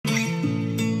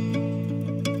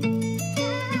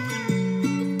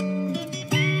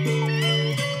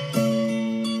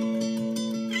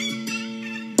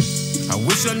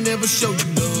wish I never showed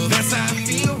you love. That's how I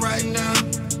feel right now.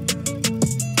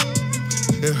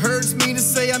 It hurts me to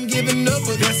say I'm giving up,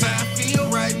 but that's how I feel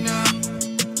right now.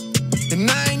 And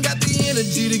I ain't got the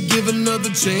energy to give another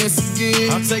chance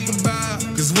again. I'll take a bow,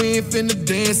 cause we ain't finna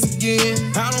dance again.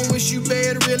 I don't wish you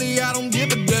bad, really, I don't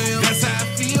give a damn. That's how I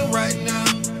feel right now.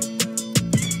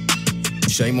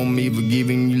 Shame on me for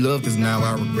giving you love, cause now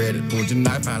I regret it. Point your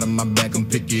knife out of my back and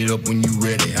pick it up when you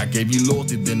ready. I gave you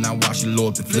loyalty, then I watched your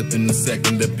loyalty flip in a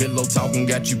second. The pillow talking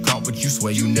got you caught, but you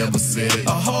swear you never said it.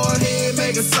 A hard head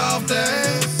make a soft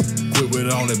ass. Quit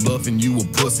with all that bluffing, you a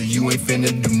pussy, you ain't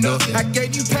finna do nothing. I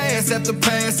gave you pass after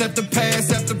pass after pass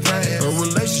after pass. A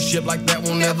relationship like that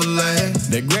won't ever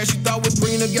last. That grass you thought was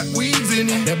greener got weeds in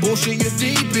it. That bullshit you're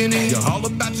deep in it. You're all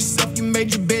about yourself, you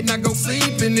made your bed, now go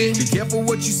sleep in it. Be careful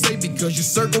what you say because your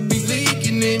circle be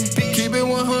leaking it. Keep it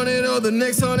 100 or the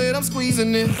next 100 I'm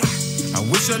squeezing it. I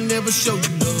wish I never showed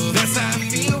you love. That's how I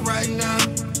feel right now.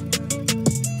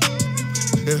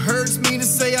 It hurts me to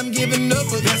say I'm giving up,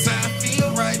 but that's how I feel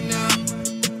right now.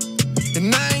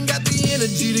 And I ain't got the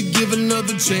energy to give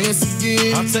another chance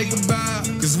again. I'll take a bow,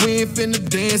 cause we ain't finna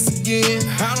dance again.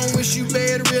 I don't wish you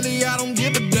bad, really, I don't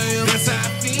give a damn. That's how I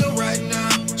feel right now.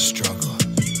 Struggle.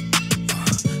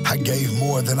 I gave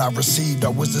more than I received. I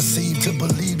was deceived to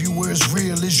believe you were as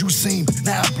real as you seem.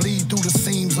 Now I bleed through the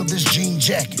seams of this jean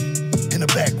jacket. In the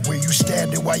back where you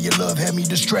stabbed it while your love had me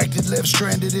distracted. Left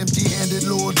stranded, empty-handed,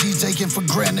 loyalty taken for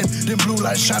granted. Then blue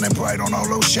light shining bright on all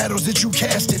those shadows that you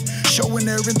casted. Showing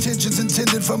their intentions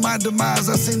intended for my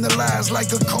demise. I seen the lies like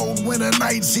a cold winter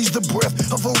night sees the breath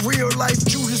of a real life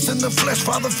Judas in the flesh.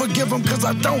 Father, forgive them cause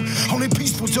I don't. Only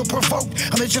peaceful till provoked.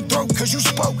 I'm at your throat cause you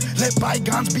spoke. Let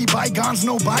bygones be bygones,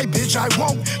 no bye bitch, I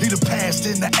won't. Leave the past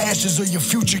in the ashes or your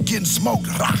future getting smoked.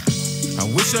 I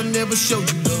wish I never showed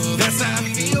you love. That's how I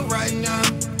feel right now.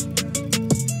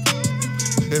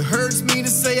 It hurts me to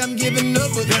say I'm giving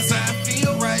up, but that's how I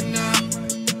feel right now.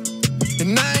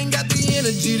 And I ain't got the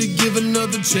energy to give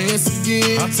another chance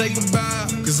again. I'll take a bow,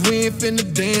 cause we ain't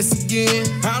finna dance again.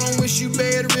 I don't wish you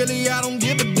bad, really, I don't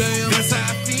give a damn. That's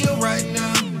how I feel right now.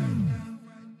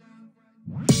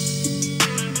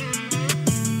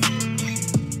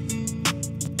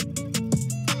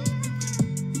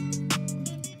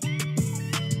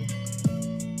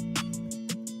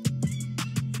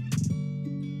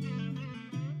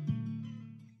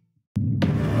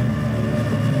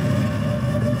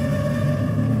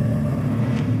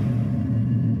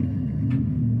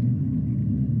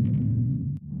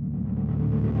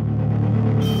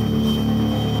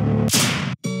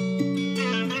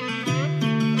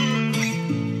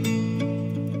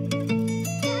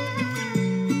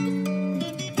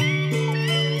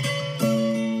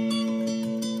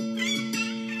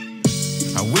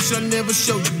 I wish I never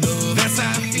showed you love. That's how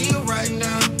I feel right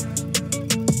now.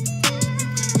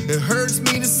 It hurts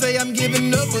me to say I'm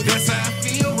giving up, but that's how I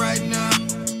feel right now.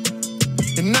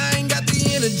 And I ain't got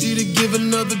the energy to give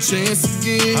another chance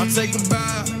again. I'll take a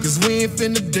bow, cause we ain't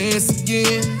finna dance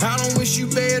again. I don't wish you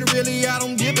bad, really, I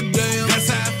don't give a damn. That's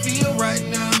how I feel right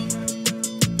now.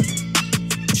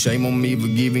 Shame on me for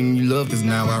giving you love, cause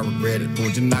now I regret it.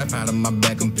 Point your knife out of my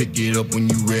back and pick it up when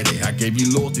you ready. I gave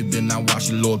you loyalty, then I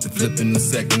watched your loyalty flip in a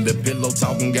second. The pillow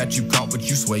talking got you caught, but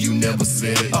you swear you never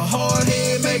said it. A hard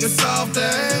head make a soft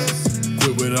ass.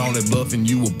 Quit with all that bluffing,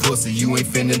 you a pussy, you ain't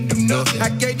finna do nothing. I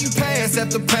gave you pass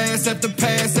after pass after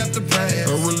pass after pass.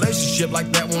 A relationship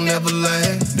like that won't ever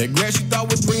last. That grass you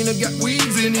thought was greener got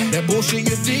weeds in it. That bullshit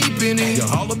you're deep in it.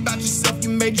 You're all about yourself,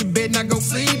 you made your bed, now go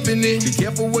sleep in it. Be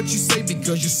careful what you say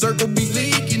because your circle be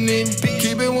leaking it.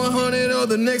 Keep it 100 or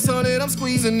the next 100 I'm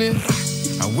squeezing it.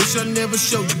 I wish I never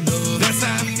showed you love. That's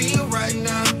how I feel right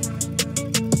now.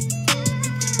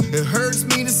 It hurts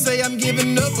me to say I'm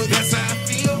giving up, but that's how I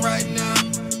feel right now.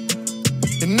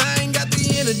 And I ain't got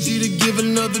the energy to give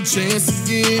another chance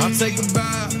again. I'll take a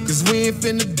bow, cause we ain't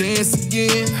finna dance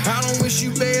again. I don't wish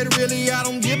you bad, really, I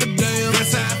don't give a damn.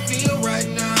 That's how I feel right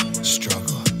now.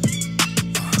 Struggle.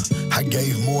 I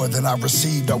gave more than I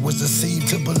received. I was deceived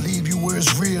to believe you were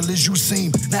as real as you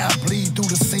seem. Now I bleed through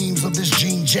the seams of this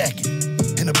jean jacket.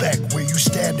 In the back where you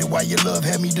stabbed it while your love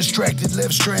had me distracted. Left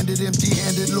stranded,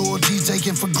 empty-handed, loyalty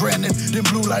taken for granted. Then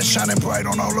blue light shining bright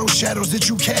on all those shadows that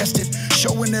you casted.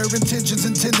 Showing their intentions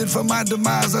intended for my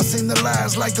demise. I seen the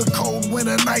lies like a cold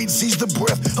winter night sees the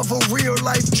breath of a real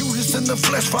life Judas in the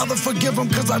flesh. Father, forgive them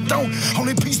cause I don't.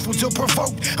 Only peaceful till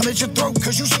provoked. I'm at your throat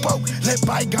cause you spoke. Let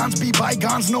bygones be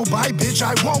bygones, no bye bitch,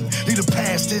 I won't. Leave the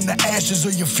past in the ashes or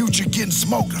your future getting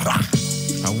smoked.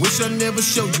 I wish I never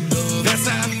showed you love. That's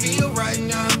how I feel right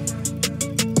now.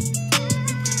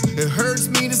 It hurts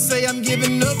me to say I'm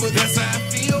giving up, but that's how I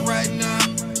feel right now.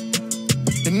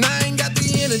 And I ain't got the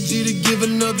energy to give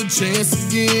another chance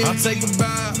again. I'll take a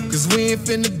bow, cause we ain't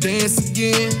finna dance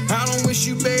again. I don't wish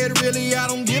you bad, really, I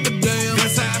don't give a damn.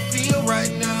 That's how I feel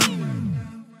right now.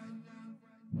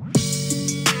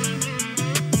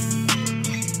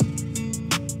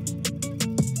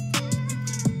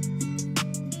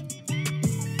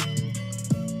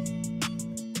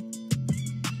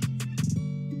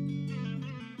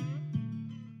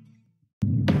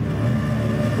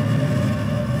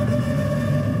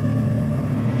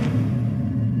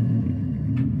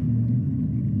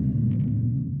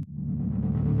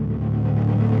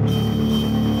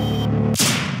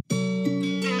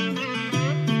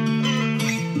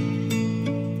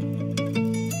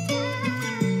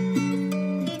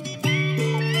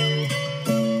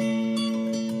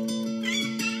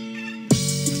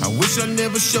 I wish I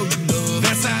never showed you love.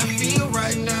 That's how I feel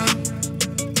right now.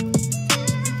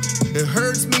 It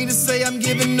hurts me to say I'm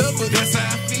giving up, but that's how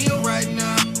I feel right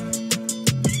now.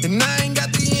 And I ain't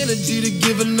got the energy to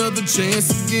give another chance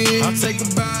again. I'll take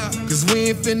a bow, cause we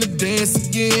ain't finna dance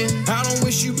again. I don't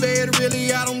wish you bad,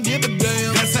 really, I don't give a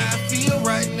damn. That's how I feel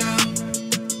right now.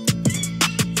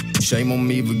 Shame on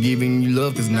me for giving you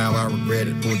love, cause now I regret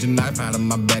it. Pulled your knife out of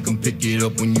my back and pick it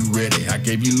up when you ready. I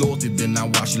gave you loyalty, then I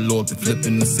watched your loyalty flip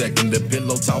in a second. The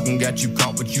pillow talking got you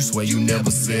caught, but you swear you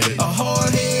never said it. A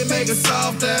hard head make a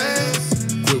soft ass.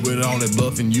 Quit with all that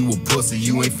bluffing, you a pussy,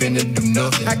 you ain't finna do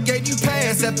nothing. I gave you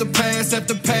pass after pass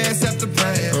after pass after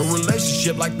pass. A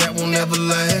relationship like that won't ever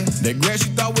last. That grass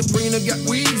you thought was greener got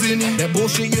weeds in it. That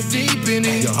bullshit you're deep in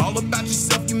it. You're all about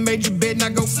yourself, you made your bed, now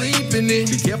go sleep in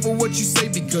it. Be careful what you say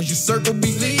because your circle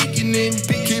be leaking it.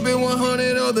 Keep it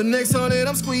 100 or the next 100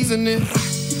 I'm squeezing it.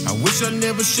 I wish I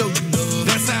never showed you love.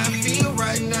 That's how I feel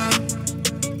right now.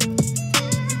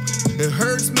 It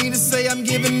hurts me to say I'm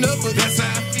giving up, but that's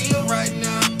how I feel right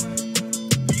now.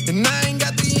 And I ain't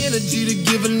got the energy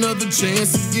to give another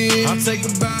chance again. I'll take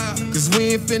a bow, cause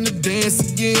we ain't finna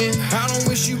dance again. I don't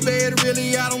wish you bad,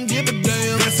 really, I don't give a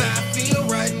damn. That's how I feel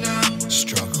right now.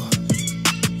 Struggle.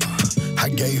 I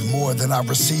gave more than I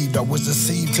received. I was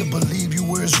deceived to believe you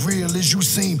were as real as you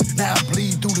seem. Now I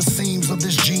bleed through the seams of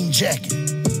this jean jacket.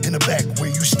 In the back where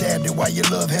you stabbed it while your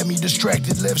love had me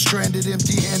distracted. Left stranded,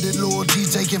 empty-handed, loyalty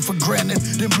taken for granted.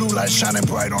 Then blue light shining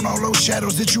bright on all those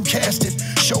shadows that you casted.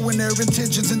 Showing their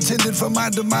intentions intended for my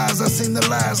demise. I seen the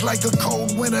lies like a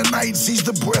cold winter night sees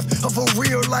the breath of a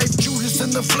real life Judas in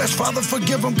the flesh. Father,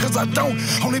 forgive them cause I don't.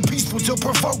 Only peaceful till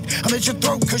provoked. I'm at your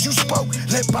throat cause you spoke.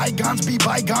 Let bygones be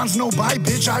bygones, no bye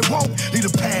bitch, I won't. Leave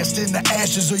the past in the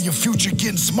ashes or your future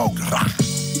getting smoked.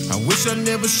 I wish I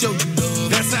never showed you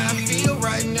love. That's how I feel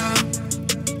right now.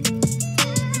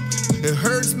 It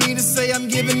hurts me to say I'm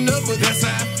giving up, but that's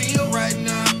how I feel right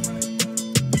now.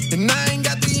 And I ain't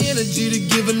got the energy to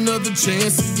give another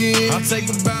chance again. I'll take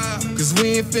a bow, cause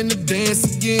we ain't finna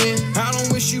dance again. I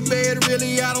don't wish you bad,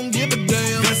 really, I don't give a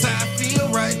damn. That's how I feel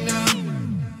right now.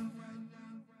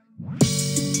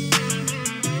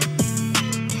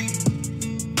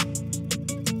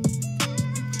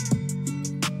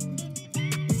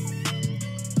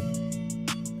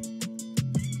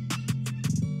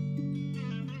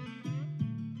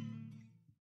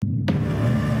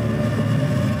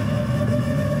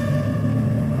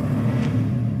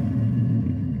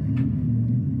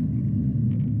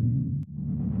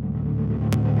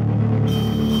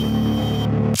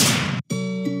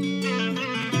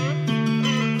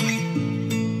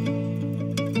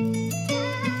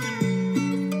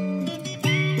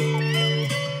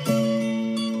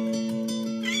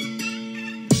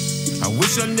 I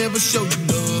wish I never showed you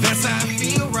love. That's how I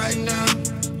feel right now.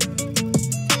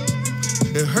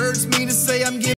 It hurts me to say I'm giving